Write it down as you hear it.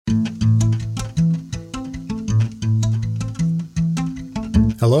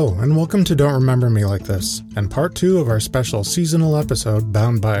Hello, and welcome to Don't Remember Me Like This, and part 2 of our special seasonal episode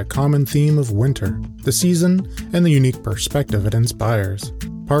bound by a common theme of winter, the season, and the unique perspective it inspires.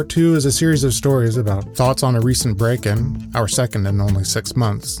 Part 2 is a series of stories about thoughts on a recent break-in, our second in only 6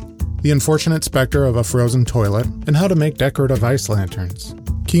 months, the unfortunate specter of a frozen toilet, and how to make decorative ice lanterns.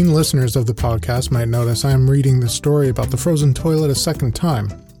 Keen listeners of the podcast might notice I am reading the story about the frozen toilet a second time.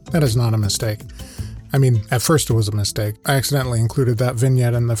 That is not a mistake. At first it was a mistake. I accidentally included that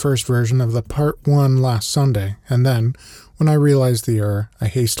vignette in the first version of the part 1 last Sunday, and then, when I realized the error, I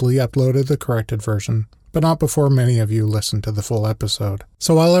hastily uploaded the corrected version, but not before many of you listened to the full episode.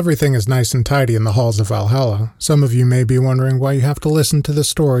 So while everything is nice and tidy in the halls of Valhalla, some of you may be wondering why you have to listen to the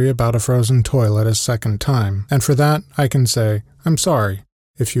story about a frozen toilet a second time, and for that, I can say, I'm sorry.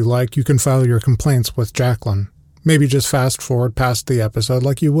 If you like, you can file your complaints with Jacqueline. Maybe just fast forward past the episode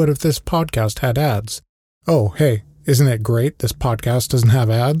like you would if this podcast had ads. Oh, hey, isn't it great this podcast doesn't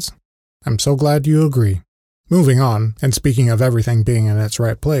have ads? I'm so glad you agree. Moving on, and speaking of everything being in its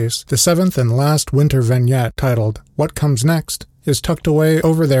right place, the 7th and last winter vignette titled, What Comes Next, is tucked away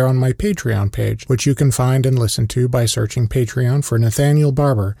over there on my Patreon page, which you can find and listen to by searching Patreon for Nathaniel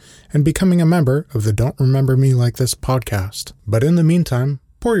Barber and becoming a member of the Don't Remember Me Like This podcast. But in the meantime,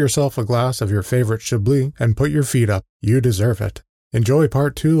 pour yourself a glass of your favorite Chablis and put your feet up. You deserve it. Enjoy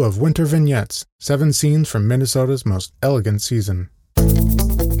part 2 of Winter Vignettes, 7 scenes from Minnesota's most elegant season.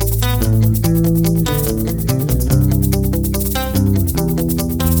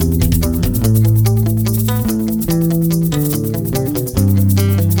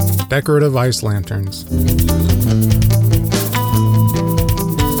 Decorative ice lanterns.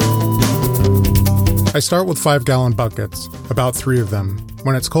 I start with 5-gallon buckets, about 3 of them.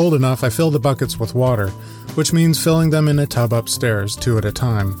 When it's cold enough, I fill the buckets with water, which means filling them in a tub upstairs 2 at a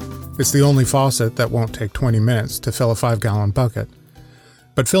time. It's the only faucet that won't take 20 minutes to fill a 5-gallon bucket.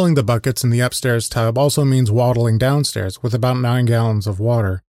 But filling the buckets in the upstairs tub also means waddling downstairs with about 9 gallons of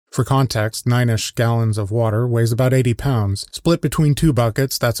water. For context, 9-ish gallons of water weighs about 80 pounds. Split between 2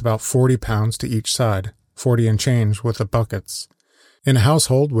 buckets, that's about 40 pounds to each side, 40 and change with the buckets. In a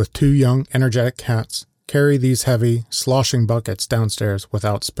household with 2 young, energetic cats, carry these heavy, sloshing buckets downstairs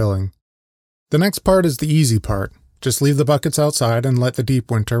without spilling. The next part is the easy part. Just leave the buckets outside and let the deep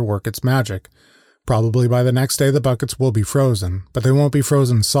winter work its magic. Probably by the next day the buckets will be frozen, but they won't be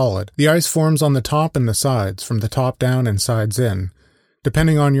frozen solid. The ice forms on the top and the sides, from the top down and sides in.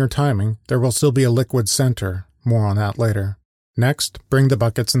 Depending on your timing, there will still be a liquid center. More on that later. Next, bring the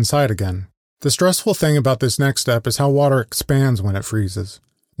buckets inside again. The stressful thing about this next step is how water expands when it freezes.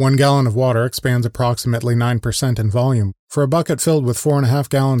 1 gallon of water expands approximately 9% in volume. For a bucket filled with 4.5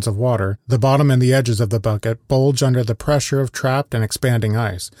 gallons of water, the bottom and the edges of the bucket bulge under the pressure of trapped and expanding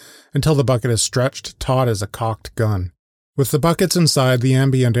ice, until the bucket is stretched taut as a cocked gun. With the buckets inside, the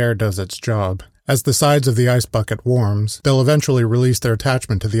ambient air does its job. As the sides of the ice bucket warms, they'll eventually release their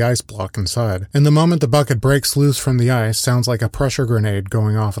attachment to the ice block inside, and the moment the bucket breaks loose from the ice sounds like a pressure grenade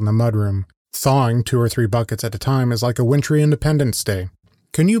going off in the mudroom. Thawing 2 or 3 buckets at a time is like a wintry Independence Day.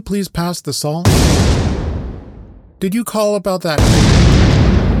 Can you please pass the salt? Did you call about that?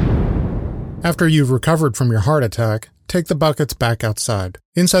 After you've recovered from your heart attack, take the buckets back outside.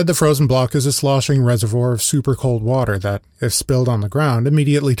 Inside the frozen block is a sloshing reservoir of super cold water that, if spilled on the ground,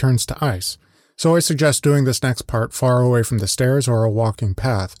 immediately turns to ice. So I suggest doing this next part far away from the stairs or a walking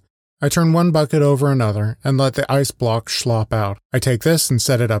path. I turn one bucket over another and let the ice block slop out. I take this and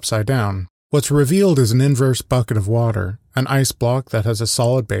set it upside down. What's revealed is an inverse bucket of water, an ice block that has a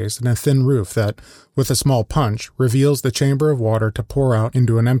solid base and a thin roof that, with a small punch, reveals the chamber of water to pour out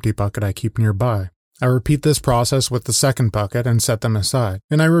into an empty bucket I keep nearby. I repeat this process with the second bucket and set them aside,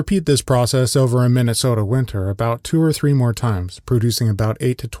 and I repeat this process over a Minnesota winter about 2 or 3 more times, producing about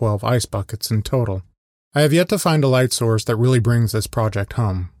 8 to 12 ice buckets in total. I have yet to find a light source that really brings this project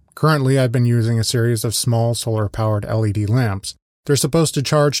home. Currently, I've been using a series of small solar-powered LED lamps. They're supposed to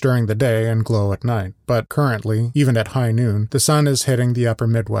charge during the day and glow at night, but currently, even at high noon, the sun is hitting the upper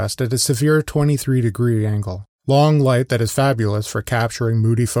Midwest at a severe 23-degree angle. Long light that is fabulous for capturing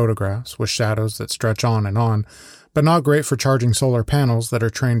moody photographs with shadows that stretch on, but not great for charging solar panels that are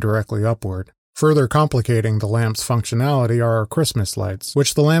trained directly upward. Further complicating the lamp's functionality are our Christmas lights,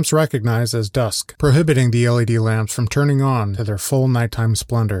 which the lamps recognize as dusk, prohibiting the LED lamps from turning on to their full nighttime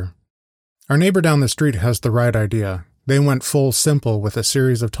splendor. Our neighbor down the street has the right idea. They went full simple with a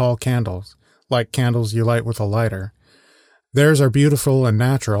series of tall candles, like candles you light with a lighter. Theirs are beautiful and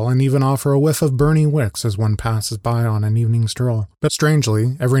natural and even offer a whiff of burning wicks as one passes by on an evening stroll. But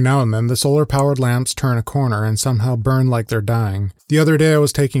strangely, every now and then the solar-powered lamps turn a corner and somehow burn like they're dying. The other day I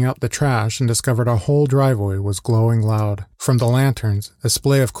was taking out the trash and discovered our whole driveway was glowing loud. From the lanterns, a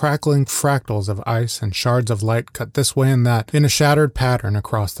splay of crackling fractals of ice and shards of light cut this way and that in a shattered pattern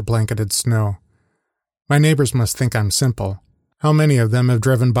across the blanketed snow. My neighbors must think I'm simple. How many of them have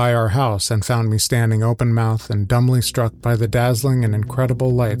driven by our house and found me standing open-mouthed and dumbly struck by the dazzling and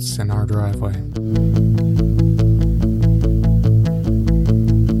incredible lights in our driveway.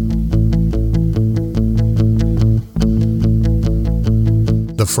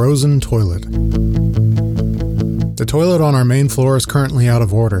 The frozen toilet. The toilet on our main floor is currently out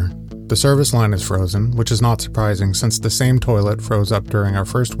of order. The service line is frozen, which is not surprising since the same toilet froze up during our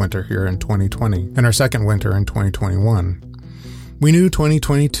first winter here in 2020 and our second winter in 2021. We knew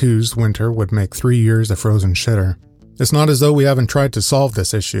 2022's winter would make 3 years a frozen shitter. It's not as though we haven't tried to solve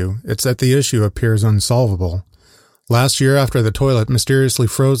this issue, it's that the issue appears unsolvable. Last year, after the toilet mysteriously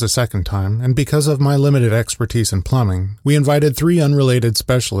froze a second time, and because of my limited expertise in plumbing, we invited 3 unrelated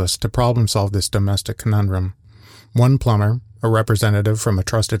specialists to problem solve this domestic conundrum. One plumber, a representative from a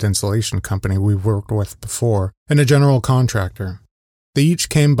trusted installation company we've worked with before, and a general contractor. They each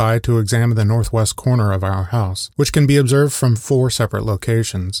came by to examine the northwest corner of our house, which can be observed from 4 separate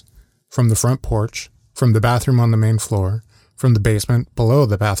locations. From the front porch, from the bathroom on the main floor, from the basement below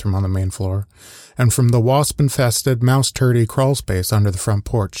the bathroom on the main floor, and from the wasp-infested mouse-turdy crawl space under the front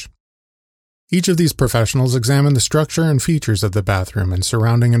porch. Each of these professionals examined the structure and features of the bathroom and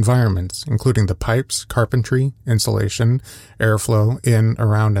surrounding environments, including the pipes, carpentry, insulation, airflow in,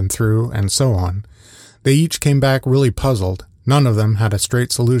 around, and through, and so on. They each came back really puzzled. None of them had a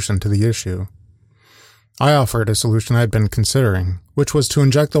straight solution to the issue. I offered a solution I'd been considering, which was to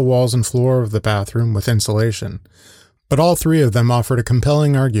inject the walls and floor of the bathroom with insulation. But all 3 of them offered a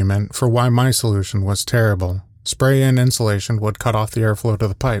compelling argument for why my solution was terrible. Spray-in insulation would cut off the airflow to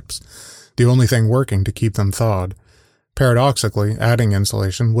the pipes, the only thing working to keep them thawed. Paradoxically, adding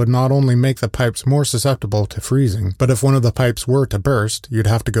insulation would not only make the pipes more susceptible to freezing, but if one of the pipes were to burst, you'd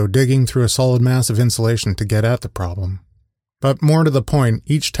have to go digging through a solid mass of insulation to get at the problem. But more to the point,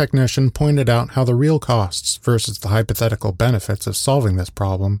 each technician pointed out how the real costs versus the hypothetical benefits of solving this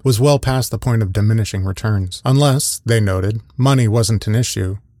problem was well past the point of diminishing returns. Unless, they noted, money wasn't an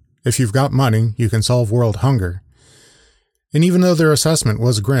issue. If you've got money, you can solve world hunger. And even though their assessment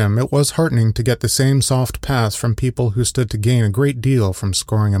was grim, it was heartening to get the same soft pass from people who stood to gain a great deal from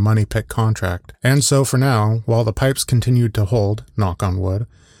scoring a money-pit contract. And so for now, while the pipes continued to hold, knock on wood,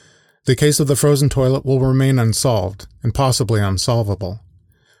 the case of the frozen toilet will remain unsolved, and possibly unsolvable.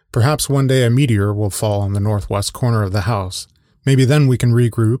 Perhaps one day a meteor will fall on the northwest corner of the house. Maybe then we can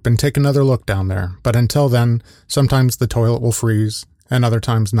regroup and take another look down there, but until then, sometimes the toilet will freeze, and other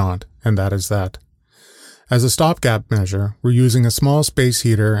times not, and that is that. As a stopgap measure, we're using a small space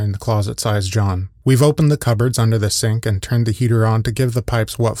heater and closet-sized John. We've opened the cupboards under the sink and turned the heater on to give the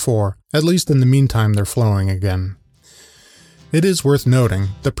pipes what for. At least in the meantime they're flowing again. It is worth noting,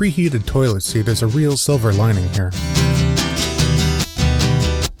 the preheated toilet seat is a real silver lining here.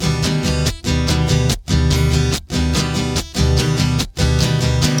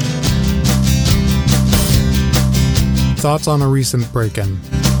 Thoughts on a recent break-in.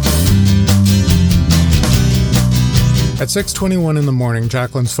 At 6:21 in the morning,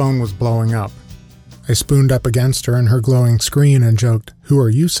 Jacqueline's phone was blowing up. I spooned up against her and her glowing screen and joked, "Who are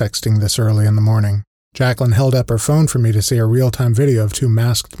you sexting this early in the morning?" Jacqueline held up her phone for me to see a real-time video of 2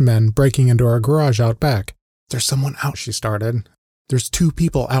 masked men breaking into our garage out back. "There's someone out," she started. "There's 2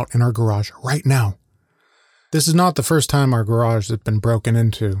 people out in our garage right now." This is not the first time our garage has been broken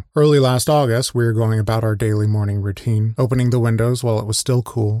into. Early last August, we were going about our daily morning routine, opening the windows while it was still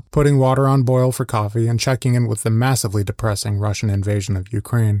cool, putting water on boil for coffee, and checking in with the massively depressing Russian invasion of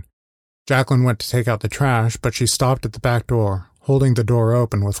Ukraine. Jacqueline went to take out the trash, but she stopped at the back door, holding the door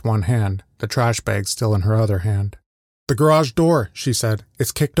open with one hand, the trash bag still in her other hand. "The garage door," she said.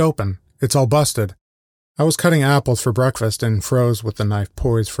 "It's kicked open. It's all busted." I was cutting apples for breakfast and froze with the knife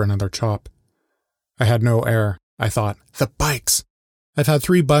poised for another chop. I had no air. I thought, the bikes! I've had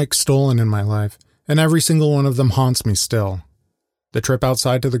 3 bikes stolen in my life, and every single one of them haunts me still. The trip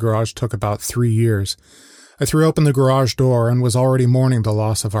outside to the garage took about 3 years. I threw open the garage door and was already mourning the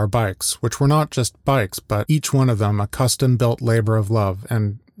loss of our bikes, which were not just bikes, but each one of them a custom-built labor of love,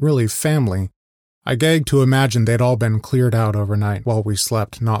 and really family. I gagged to imagine they'd all been cleared out overnight while we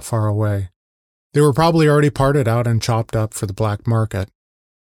slept not far away. They were probably already parted out and chopped up for the black market.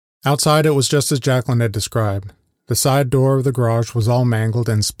 Outside it was just as Jacqueline had described. The side door of the garage was all mangled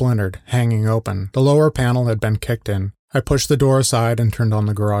and splintered, hanging open. The lower panel had been kicked in. I pushed the door aside and turned on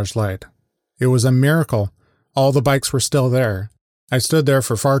the garage light. It was a miracle. All the bikes were still there. I stood there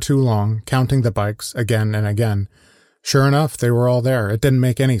for far too long, counting the bikes again and again. Sure enough, they were all there. It didn't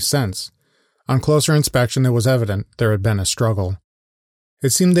make any sense. On closer inspection, it was evident there had been a struggle.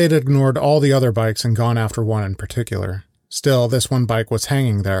 It seemed they'd ignored all the other bikes and gone after one in particular. Still, this one bike was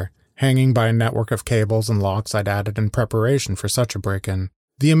hanging there, hanging by a network of cables and locks I'd added in preparation for such a break-in.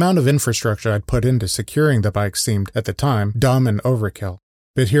 The amount of infrastructure I'd put into securing the bike seemed, at the time, dumb and overkill.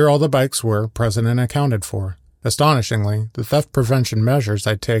 But here all the bikes were, present and accounted for. Astonishingly, the theft prevention measures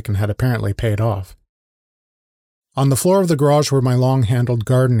I'd taken had apparently paid off. On the floor of the garage were my long-handled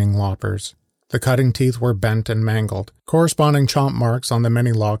gardening loppers. The cutting teeth were bent and mangled. Corresponding chomp marks on the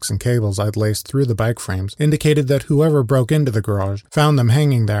many locks and cables I'd laced through the bike frames indicated that whoever broke into the garage found them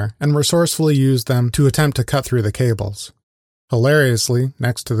hanging there and resourcefully used them to attempt to cut through the cables. Hilariously,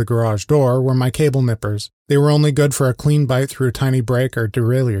 next to the garage door were my cable nippers. They were only good for a clean bite through a tiny brake or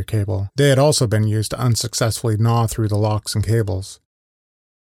derailleur cable. They had also been used to unsuccessfully gnaw through the locks and cables.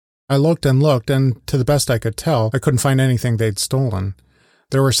 I looked, and to the best I could tell, I couldn't find anything they'd stolen.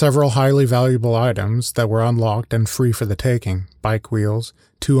 There were several highly valuable items that were unlocked and free for the taking: bike wheels,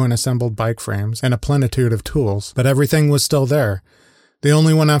 2 unassembled bike frames, and a plenitude of tools, but everything was still there. They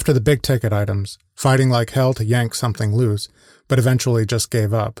only went after the big-ticket items, fighting like hell to yank something loose, but eventually just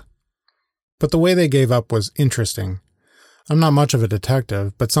gave up. But the way they gave up was interesting. I'm not much of a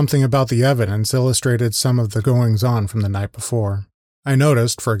detective, but something about the evidence illustrated some of the goings-on from the night before. I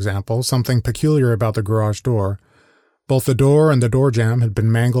noticed, for example, something peculiar about the garage door. Both the door and the door jamb had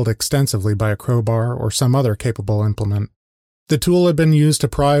been mangled extensively by a crowbar or some other capable implement. The tool had been used to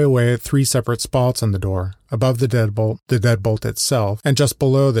pry away at 3 separate spots on the door, above the deadbolt itself, and just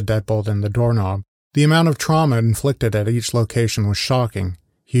below the deadbolt and the doorknob. The amount of trauma inflicted at each location was shocking.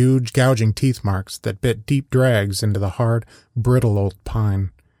 Huge, gouging teeth marks that bit deep drags into the hard, brittle old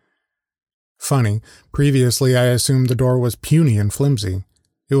pine. Funny, previously I assumed the door was puny and flimsy.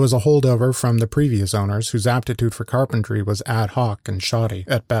 It was a holdover from the previous owners whose aptitude for carpentry was ad hoc and shoddy,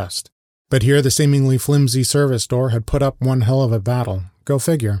 at best. But here the seemingly flimsy service door had put up one hell of a battle. Go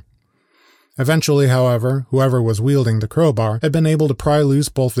figure. Eventually, however, whoever was wielding the crowbar had been able to pry loose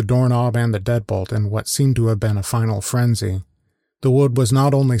both the doorknob and the deadbolt in what seemed to have been a final frenzy. The wood was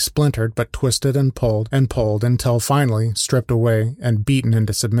not only splintered, but twisted and pulled until finally, stripped away and beaten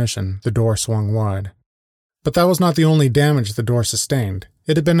into submission, the door swung wide. But that was not the only damage the door sustained.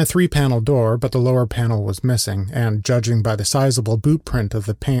 It had been a 3-panel door, but the lower panel was missing, and, judging by the sizable boot print of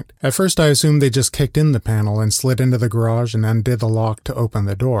the paint, at first I assumed they just kicked in the panel and slid into the garage and undid the lock to open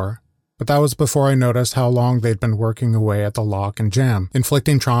the door. But that was before I noticed how long they'd been working away at the lock and jamb,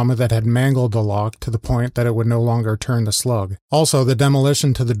 inflicting trauma that had mangled the lock to the point that it would no longer turn the slug. Also, the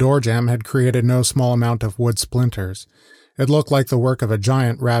demolition to the door jamb had created no small amount of wood splinters. It looked like the work of a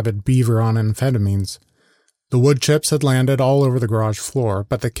giant rabid beaver on amphetamines. The wood chips had landed all over the garage floor,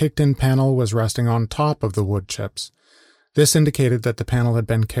 but the kicked-in panel was resting on top of the wood chips. This indicated that the panel had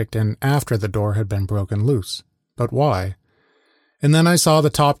been kicked in after the door had been broken loose. But why? And then I saw the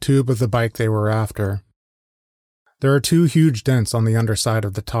top tube of the bike they were after. There are 2 huge dents on the underside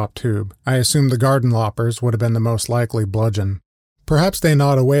of the top tube. I assumed the garden loppers would have been the most likely bludgeon. Perhaps they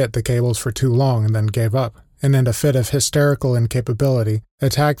gnawed away at the cables for too long and then gave up, and in a fit of hysterical incapability,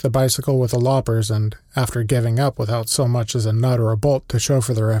 attacked the bicycle with the loppers and, after giving up without so much as a nut or a bolt to show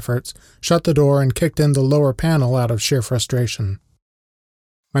for their efforts, shut the door and kicked in the lower panel out of sheer frustration.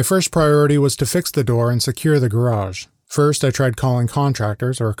 My first priority was to fix the door and secure the garage. First, I tried calling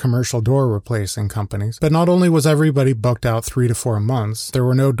contractors or commercial door replacing companies, but not only was everybody booked out 3 to 4 months, there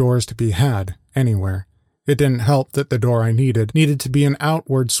were no doors to be had, anywhere. It didn't help that the door I needed to be an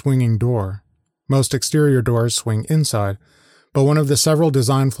outward swinging door. Most exterior doors swing inside, but one of the several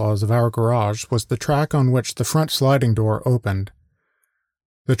design flaws of our garage was the track on which the front sliding door opened.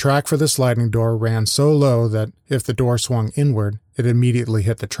 The track for the sliding door ran so low that, if the door swung inward, it immediately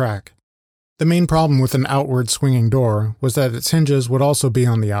hit the track. The main problem with an outward swinging door was that its hinges would also be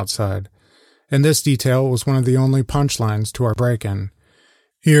on the outside, and this detail was one of the only punchlines to our break-in.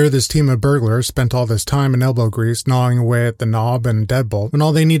 Here, this team of burglars spent all this time and elbow grease gnawing away at the knob and deadbolt when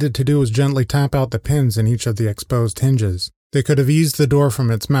all they needed to do was gently tap out the pins in each of the exposed hinges. They could have eased the door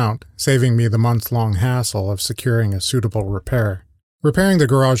from its mount, saving me the months-long hassle of securing a suitable repair. Repairing the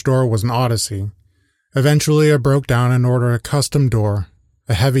garage door was an odyssey. Eventually, I broke down and ordered a custom door,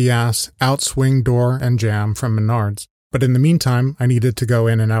 a heavy-ass, out-swing door and jamb from Menards. But in the meantime, I needed to go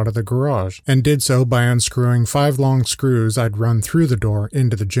in and out of the garage, and did so by unscrewing 5 long screws I'd run through the door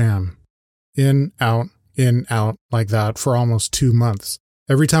into the jamb. In, out, like that for almost 2 months.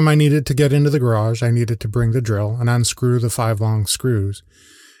 Every time I needed to get into the garage, I needed to bring the drill and unscrew the 5 long screws.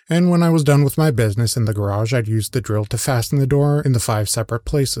 And when I was done with my business in the garage, I'd use the drill to fasten the door in the 5 separate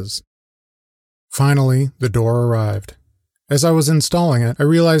places. Finally, the door arrived. As I was installing it, I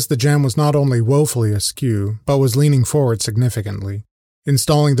realized the jamb was not only woefully askew, but was leaning forward significantly.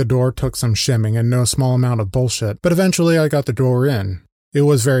 Installing the door took some shimming and no small amount of bullshit, but eventually I got the door in. It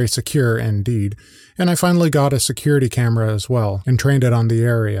was very secure indeed, and I finally got a security camera as well, and trained it on the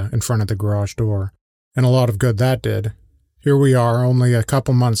area in front of the garage door. And a lot of good that did. Here we are, only a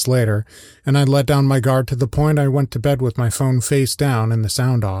couple months later, and I'd let down my guard to the point I went to bed with my phone face down and the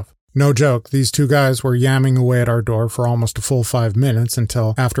sound off. No joke, these 2 guys were yamming away at our door for almost a full 5 minutes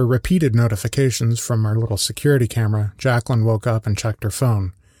until, after repeated notifications from our little security camera, Jacqueline woke up and checked her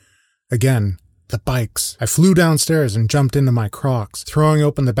phone. Again, the bikes. I flew downstairs and jumped into my Crocs, throwing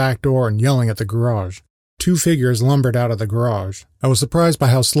open the back door and yelling at the garage. 2 figures lumbered out of the garage. I was surprised by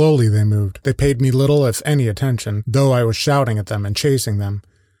how slowly they moved. They paid me little, if any, attention, though I was shouting at them and chasing them.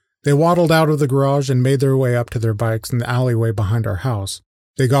 They waddled out of the garage and made their way up to their bikes in the alleyway behind our house.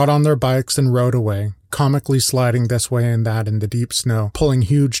 They got on their bikes and rode away, comically sliding this way and that in the deep snow, pulling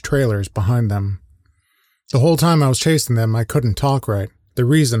huge trailers behind them. The whole time I was chasing them, I couldn't talk right. The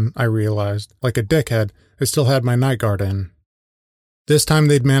reason, I realized, like a dickhead, I still had my night guard in. This time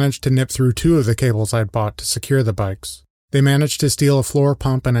they'd managed to nip through 2 of the cables I'd bought to secure the bikes. They managed to steal a floor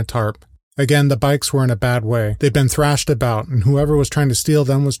pump and a tarp. Again, the bikes were in a bad way. They'd been thrashed about, and whoever was trying to steal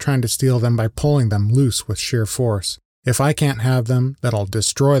them was trying to steal them by pulling them loose with sheer force. If I can't have them, then I'll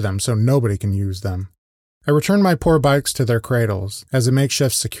destroy them so nobody can use them. I returned my poor bikes to their cradles. As a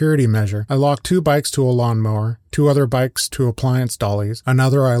makeshift security measure, I locked 2 bikes to a lawnmower, 2 other bikes to appliance dollies,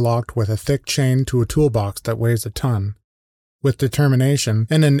 another I locked with a thick chain to a toolbox that weighs a ton. With determination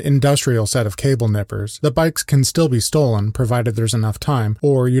and an industrial set of cable nippers, the bikes can still be stolen provided there's enough time,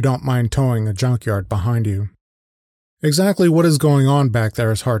 or you don't mind towing a junkyard behind you. Exactly what is going on back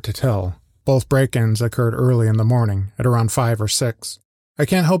there is hard to tell. Both break-ins occurred early in the morning, at around 5 or 6. I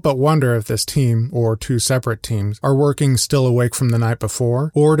can't help but wonder if this team, or 2 separate teams, are working still awake from the night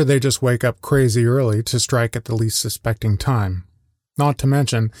before, or do they just wake up crazy early to strike at the least suspecting time? Not to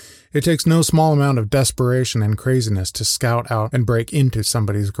mention, it takes no small amount of desperation and craziness to scout out and break into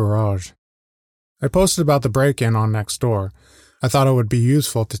somebody's garage. I posted about the break-in on Nextdoor. I thought it would be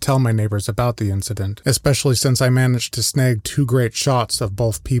useful to tell my neighbors about the incident, especially since I managed to snag 2 great shots of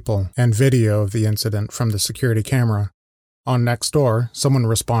both people and video of the incident from the security camera. On Nextdoor, someone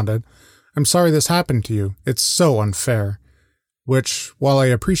responded, "I'm sorry this happened to you. It's so unfair." Which, while I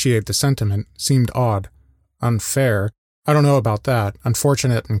appreciate the sentiment, seemed odd. Unfair? I don't know about that.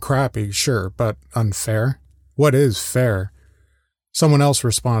 Unfortunate and crappy, sure, but unfair? What is fair? Someone else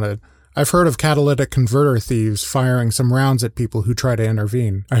responded, "I've heard of catalytic converter thieves firing some rounds at people who try to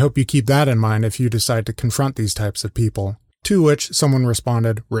intervene. I hope you keep that in mind if you decide to confront these types of people." To which someone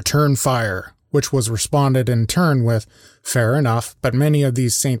responded, "Return fire," which was responded in turn with, "Fair enough, but many of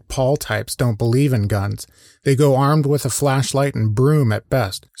these St. Paul types don't believe in guns. They go armed with a flashlight and broom at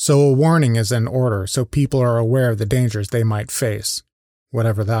best, so a warning is in order so people are aware of the dangers they might face."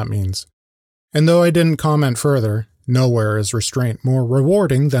 Whatever that means. And though I didn't comment further, nowhere is restraint more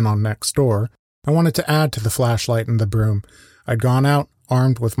rewarding than on Nextdoor, I wanted to add to the flashlight and the broom. I'd gone out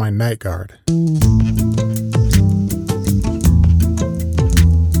armed with my night guard.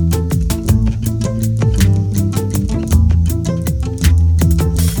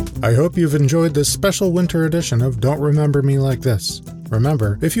 I hope you've enjoyed this special winter edition of Don't Remember Me Like This.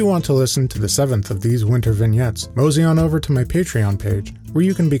 Remember, if you want to listen to the 7th of these winter vignettes, mosey on over to my Patreon page, where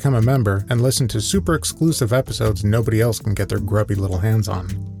you can become a member and listen to super exclusive episodes nobody else can get their grubby little hands on.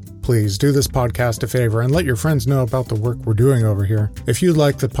 Please do this podcast a favor and let your friends know about the work we're doing over here. If you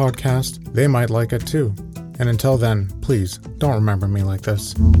like the podcast, they might like it too. And until then, please, don't remember me like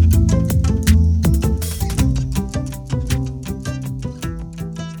this.